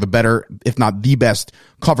down one of the better, if not the best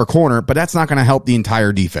cover corner, but that's not going to help the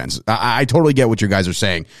entire defense. I totally get what you guys are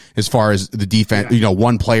saying as far as the defense,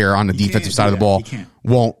 one player on the defensive side of the ball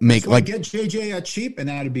won't make get JJ cheap, and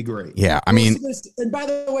that'd be great. Yeah. I mean, and by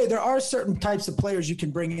the way, there are certain types of players you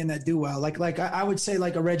can bring in that do well. Like I would say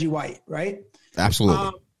like a Reggie White, right?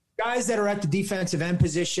 Absolutely. Guys that are at the defensive end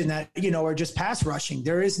position that, are just pass rushing.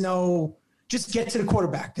 There is no, just get to the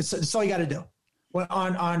quarterback. That's all you got to do.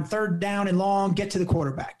 On third down and long, get to the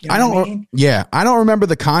quarterback. I don't remember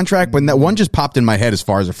the contract, but that one just popped in my head as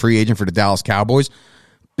far as a free agent for the Dallas Cowboys.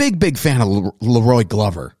 Big fan of Leroy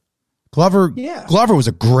Glover. Glover was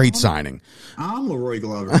a great signing. I'm Leroy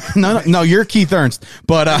Glover. No, you're Keith Ernst,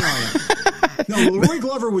 but no, Leroy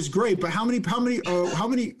Glover was great, but how many?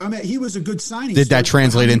 I mean, he was a good signing. Did that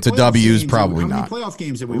translate into W's? Probably not. How many playoff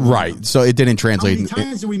games did we? Right, so it didn't translate. How many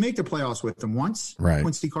times did we make the playoffs with them? Once. Right.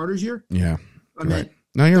 Quincy Carter's year. Yeah. I mean, right.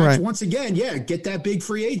 No, you're right. Once again, get that big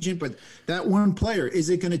free agent, but that one player, is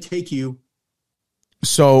it going to take you?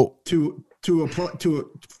 So to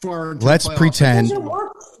far. Let's pretend.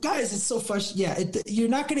 Guys, it's so frustrating. Yeah, you're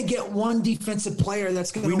not going to get one defensive player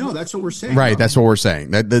that's going to. We know that's what we're saying. Right, that's what we're saying.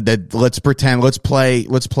 That let's pretend. Let's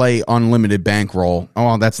play unlimited bankroll. Oh,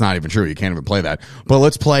 well, that's not even true. You can't even play that. But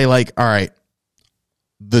let's play all right.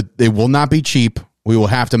 They will not be cheap. we will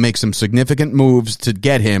have to make some significant moves to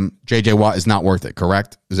get him. J.J. Watt is not worth it,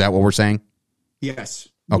 correct? Is that what we're saying? Yes.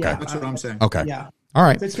 Okay. Yeah, that's what I'm saying. Okay. Yeah. All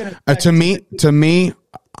right. To me,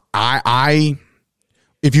 I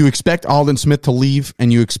if you expect Aldon Smith to leave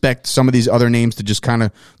and you expect some of these other names to just kind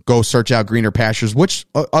of go search out greener pastures, which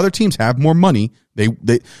other teams have more money. They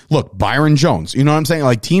look, Byron Jones, you know what I'm saying?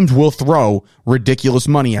 Like, teams will throw ridiculous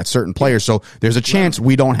money at certain players. So there's a chance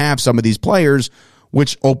we don't have some of these players,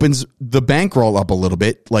 which opens the bankroll up a little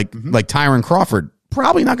bit. Like Tyron Crawford,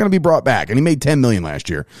 probably not going to be brought back, and he made $10 million last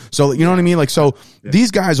year. So you know what I mean? Like, so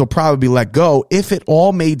these guys will probably be let go if it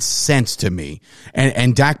all made sense to me.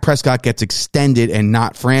 And Dak Prescott gets extended and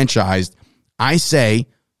not franchised. I say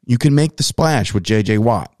you can make the splash with J.J.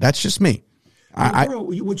 Watt. That's just me.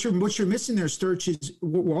 What you're missing there, Sturch, is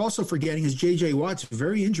what we're also forgetting is J.J. Watt's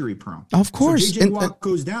very injury prone. Of course. So J.J. Watt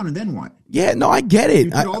goes down, and then what? Yeah, no, I get it.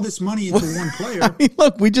 You put all this money into one player. I mean,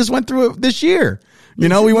 look, we just went through it this year. You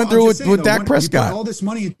know, we went through it with Dak Prescott. You put all this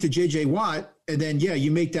money into J.J. Watt, and then,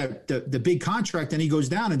 you make that the big contract, and he goes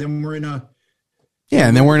down, and then we're in a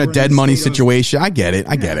and then we're in a dead money situation. I get it.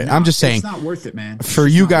 I'm just saying, it's not worth it, man. For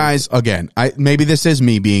you guys, again, maybe this is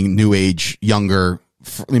me being new age, younger,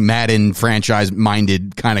 Madden franchise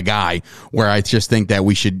minded kind of guy, where I just think that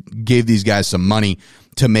we should give these guys some money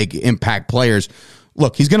to make impact players.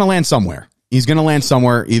 Look, he's going to land somewhere. He's going to land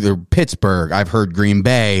somewhere, either Pittsburgh. I've heard Green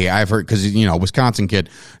Bay. I've heard, because, Wisconsin kid.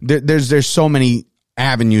 There's so many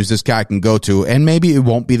avenues this guy can go to, and maybe it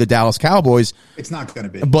won't be the Dallas Cowboys. It's not going to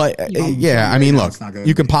be. But I mean, look,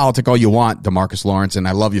 you can politic all you want, DeMarcus Lawrence, and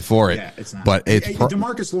I love you for it. Yeah, it's not. But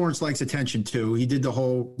DeMarcus Lawrence likes attention too. He did the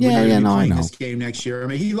whole I know this game next year. I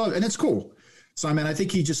mean, he loves, and it's cool. So I mean, I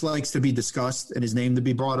think he just likes to be discussed and his name to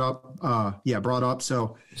be brought up. Brought up.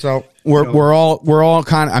 So we're all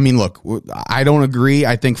kind of. I mean, look, I don't agree.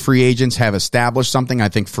 I think free agents have established something. I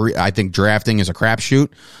think drafting is a crapshoot.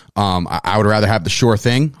 I would rather have the sure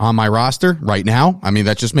thing on my roster right now. I mean,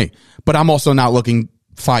 that's just me. But I'm also not looking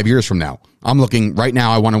 5 years from now. I'm looking right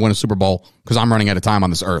now. I want to win a Super Bowl because I'm running out of time on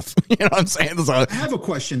this earth. You know what I'm saying? I have a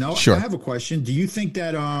question though. Sure. I have a question. Do you think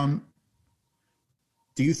that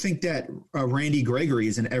Randy Gregory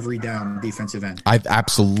is an every down defensive end? I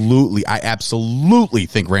absolutely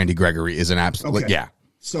think Randy Gregory is an absolute. Okay. Yeah.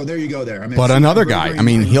 So there you go there. I mean, but another guy, I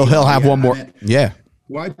mean, he'll have one more.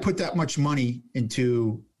 Why put that much money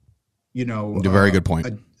into, a very good point.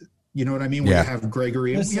 You know what I mean? When you have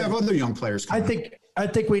Gregory, and we have other young players. I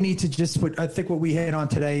think we need to just put. I think what we hit on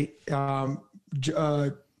today,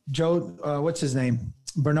 Joe. What's his name?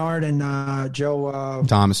 Bernard and Joe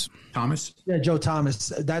Thomas. Yeah, Joe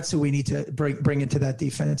Thomas. That's who we need to bring into that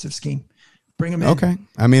defensive scheme. Bring him in. Okay.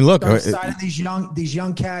 I mean, look, side of these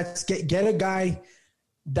young cats. Get a guy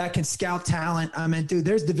that can scout talent. I mean, dude,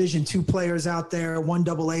 there's Division II players out there,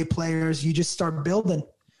 1AA players. You just start building.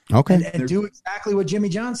 Okay. And do exactly what Jimmy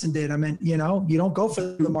Johnson did. I mean, you don't go for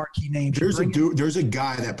the marquee names. There's a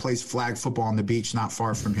guy that plays flag football on the beach not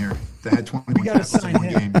far from here that had 21 we got to sign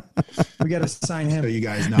him. We got to sign him. So you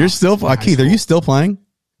guys know. You're still Keith, are you still playing?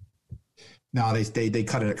 No, they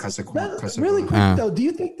cut it because of really quick though. Do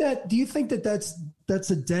you think that that's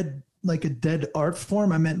a dead art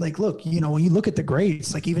form? I meant, like, look, when you look at the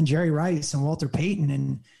greats, like even Jerry Rice and Walter Payton,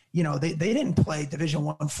 and they didn't play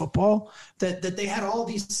Division I football. That they had all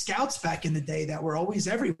these scouts back in the day that were always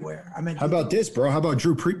everywhere. I mean, how about this, bro? How about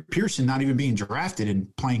Drew Pearson not even being drafted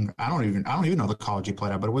and playing? I don't even know the college he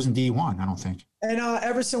played at, but it wasn't D1, I don't think. And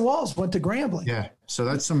Everson Walls went to Grambling. Yeah, so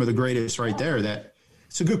that's some of the greatest right there.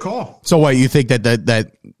 It's a good call. So what, you think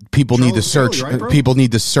that people need to search? Right, people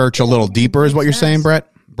need to search a little deeper, is what you're saying, Brett?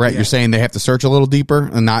 Brett, you're saying they have to search a little deeper,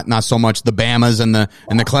 and not so much the Bamas and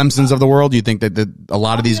the Clemsons of the world. Do you think that a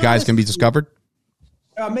lot of these guys can be discovered?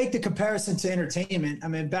 Make the comparison to entertainment. I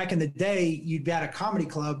mean, back in the day, you'd be at a comedy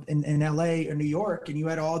club in L.A. or New York, and you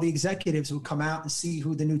had all the executives who would come out and see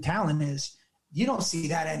who the new talent is. You don't see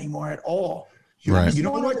that anymore at all. Right. You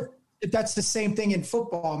know what? If that's the same thing in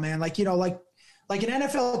football, man. Like an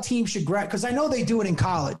NFL team should grab, because I know they do it in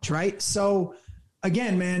college, right? So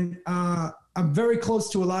again, man, I'm very close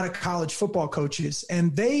to a lot of college football coaches,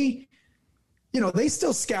 and they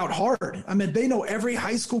still scout hard. I mean, they know every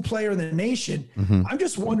high school player in the nation. Mm-hmm. I'm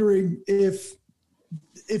just wondering if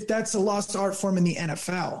that's a lost art form in the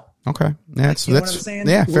NFL. Okay. That's what I'm saying?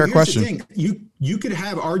 Yeah, fair question. You could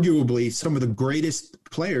have arguably some of the greatest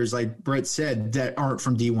players, like Brett said, that aren't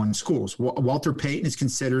from D1 schools. Walter Payton is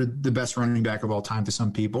considered the best running back of all time to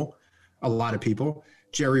some people, a lot of people.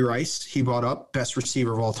 Jerry Rice, he brought up best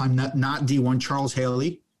receiver of all time, not D1. Charles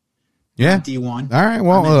Haley, Yeah. D1. All right.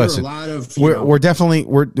 Well, listen, we're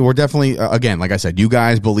definitely again, like I said, you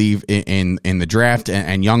guys believe in the draft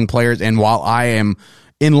and young players. And while I am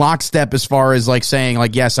in lockstep as far as like saying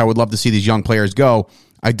like, yes, I would love to see these young players go,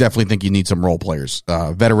 I definitely think you need some role players,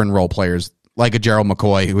 veteran role players like a Gerald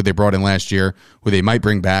McCoy, who they brought in last year, who they might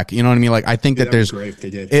bring back. You know what I mean? Like, I think that there's great if they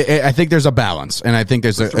did. I think there's a balance, and I think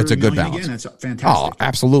it's a good balance. Again, that's fantastic. Oh,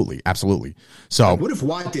 absolutely. So, what if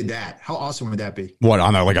Watt did that? How awesome would that be? What,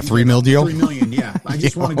 on like a $3 million deal? $3 million, yeah. I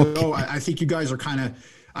just want to go. I think you guys are kind of.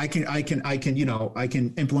 I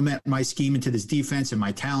can implement my scheme into this defense and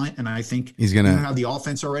my talent, and I think he's gonna have the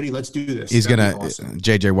offense already. Let's do this. He's gonna. Awesome.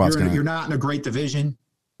 JJ Watt's You're not in a great division.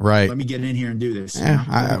 Right. Let me get in here and do this.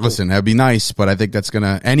 Yeah, listen, that'd be nice, but I think that's going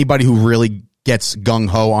to, anybody who really gets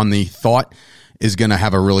gung-ho on the thought is going to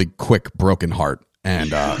have a really quick broken heart. And,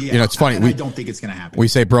 you know, it's funny. I don't think it's going to happen. We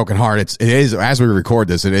say broken heart. It is, as we record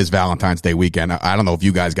this, it is Valentine's Day weekend. I don't know if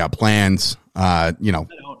you guys got plans, you know.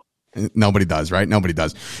 Nobody does, right? Nobody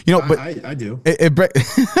does. You know, but I do.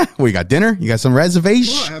 We got dinner. You got some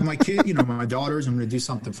reservation. Well, I have my kid. You know, my daughters. I'm going to do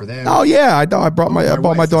something for them. Oh yeah, I bought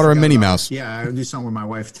my daughter a Minnie Mouse. Yeah, I'll do something with my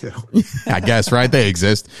wife too. I guess, right? They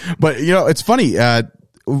exist. But you know, it's funny.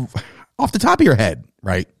 Off the top of your head,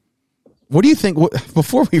 right? What do you think?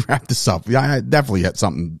 Before we wrap this up, I definitely had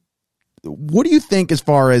something. What do you think as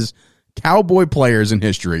far as Cowboy players in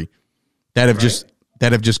history that have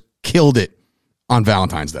just killed it on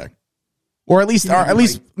Valentine's Day? Or at least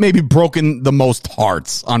maybe broken the most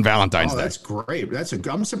hearts on Valentine's Day. That's great.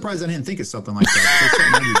 I'm surprised I didn't think of something like that. That's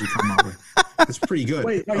something I usually come up with. That's pretty good.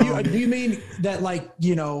 Wait, do you mean that, like,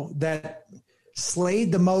 you know, that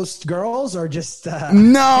slayed the most girls, or just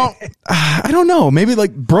no? I don't know. Maybe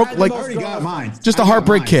like broke, like, already got mine. Just a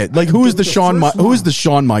heartbreak kid. Like, who is the Shawn Michael?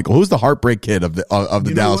 Who's the heartbreak kid of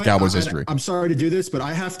the Dallas Cowboys history? I'm sorry to do this, but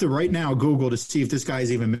I have to right now Google to see if this guy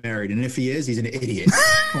is even married, and if he is, he's an idiot.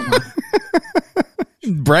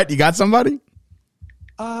 Brett, you got somebody?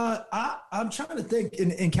 I'm trying to think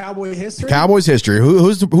in Cowboy history. Cowboys history.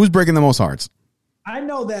 Who's breaking the most hearts? I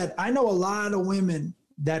know a lot of women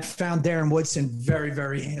that found Darren Woodson very,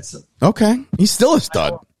 very handsome. Okay, he's still a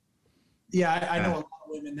stud. I know a lot of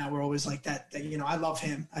women that were always like that. You know, I love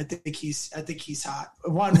him. I think he's hot.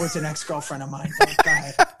 One was an ex-girlfriend of mine. Go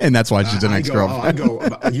ahead. And that's why she's an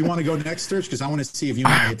ex-girlfriend. You want to go next, Sturch? Because I want to see if you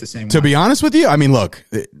and I hit the same. To be honest with you, I mean, look,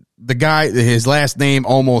 the guy, his last name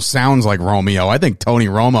almost sounds like Romeo. I think Tony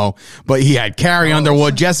Romo, but he had Carrie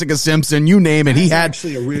Underwood, Jessica Simpson, you name it. He had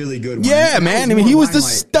actually a really good one. Yeah, man. I mean, he was the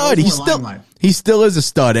stud. He still is a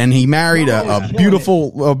stud, and he married a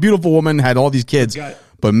beautiful woman, had all these kids.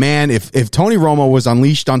 But man, if Tony Romo was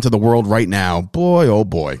unleashed onto the world right now, boy, oh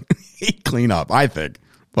boy, he'd clean up, I think.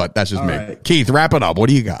 But that's just me. Right. Keith, wrap it up. What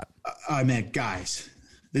do you got? Man, guys,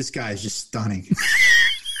 this guy is just stunning.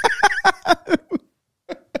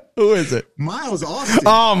 Who is it? Miles Austin.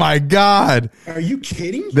 Oh my God. Are you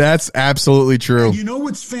kidding? That's absolutely true. And you know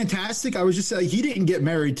what's fantastic? I was just saying, he didn't get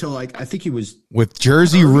married till, like, I think he was with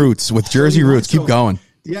Jersey roots. Keep going.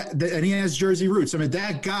 Yeah, and he has Jersey roots. I mean,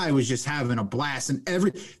 that guy was just having a blast, and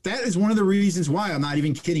that is one of the reasons why, I'm not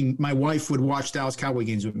even kidding, my wife would watch Dallas Cowboy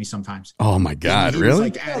games with me sometimes. Oh my God,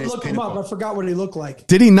 really? Look him up. I forgot what he looked like.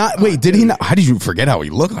 Did he not? Wait, did he not? How did you forget how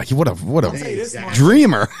he looked like? What a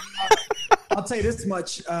dreamer. I'll tell you this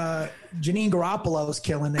much. Janine Garoppolo's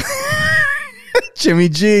killing it. Jimmy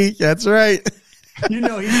G, that's right. You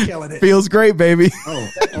know he's killing it. Feels great, baby.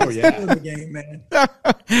 Oh yeah. The game, man.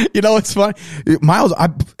 You know, it's funny, Miles.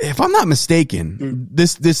 If I'm not mistaken,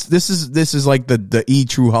 this is like the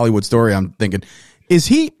true Hollywood story. I'm thinking,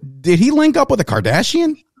 did he link up with a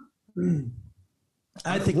Kardashian?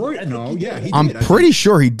 I think no. Yeah, he did. I'm pretty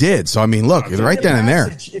sure he did. So I mean, look, right then and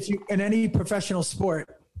there. If you in any professional sport,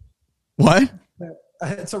 what?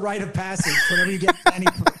 It's a rite of passage whenever you get any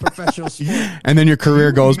professional sport. And then your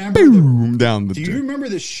career goes boom down the. Do you remember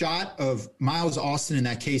the shot of Miles Austin in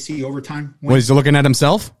that KC overtime? Was he looking at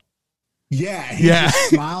himself? Yeah. Just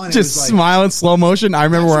smiling. Just smiling, slow motion. I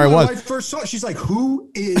remember where I was. When I first saw it, she's like, "Who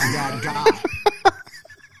is that guy?"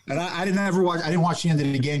 And I didn't watch the end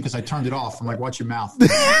of the game because I turned it off. I'm like, "Watch your mouth."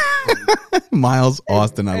 Miles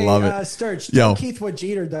Austin, I love it. Sturch, tell Keith what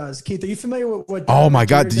Jeter does. Keith, are you familiar with what? Oh my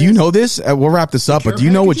God, do you know this? We'll wrap this up, but do you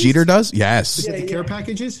know what Jeter does? Yes. The care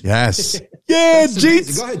packages. Yes. Yeah,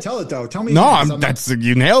 Jeter. Go ahead, tell it though. Tell me. No,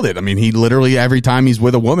 you nailed it. I mean, he literally every time he's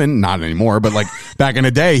with a woman, not anymore, but like back in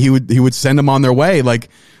the day, he would send them on their way, like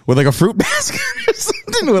with like a fruit basket or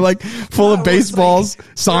something, with like full of baseballs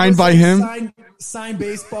signed by him. signed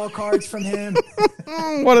baseball cards from him.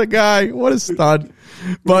 What a guy. What a stud.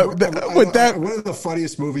 But with that, one of the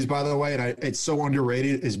funniest movies, by the way, and it's so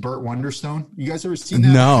underrated, is Burt Wonderstone. You guys ever seen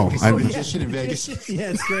that? No. He's a magician in Vegas.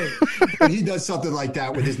 Yeah, it's great. And he does something like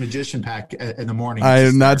that with his magician pack in the morning. I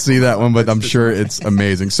did not see that one, but I'm sure it's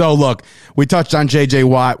amazing. So look, we touched on JJ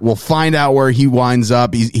Watt. We'll find out where he winds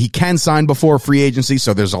up. He can sign before free agency,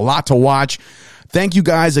 so there's a lot to watch. Thank you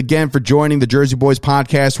guys again for joining the Jersey Boyz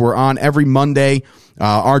podcast. We're on every Monday.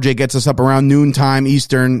 RJ gets us up around noontime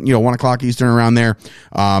Eastern, 1 o'clock Eastern, around there.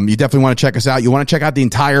 You definitely want to check us out. You want to check out the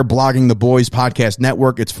entire Blogging the Boys podcast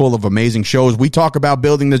network. It's full of amazing shows. We talk about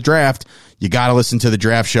building the draft. You got to listen to the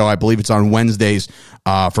draft show. I believe it's on Wednesdays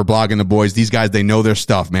for Blogging the Boys. These guys, they know their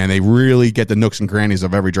stuff, man. They really get the nooks and crannies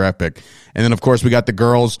of every draft pick. And then, of course, we got the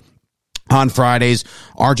girls on Fridays.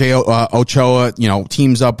 RJ Ochoa,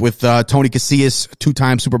 teams up with Tony Casillas,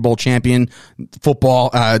 two-time Super Bowl champion,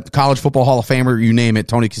 college football Hall of Famer, you name it.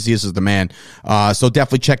 Tony Casillas is the man. So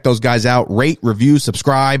definitely check those guys out. Rate, review,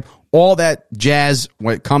 subscribe, all that jazz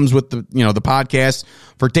when it comes with the podcast.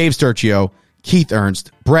 For Dave Sturchio, Keith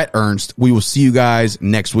Ernst, Bret Ernst, we will see you guys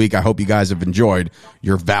next week. I hope you guys have enjoyed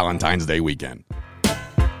your Valentine's Day weekend.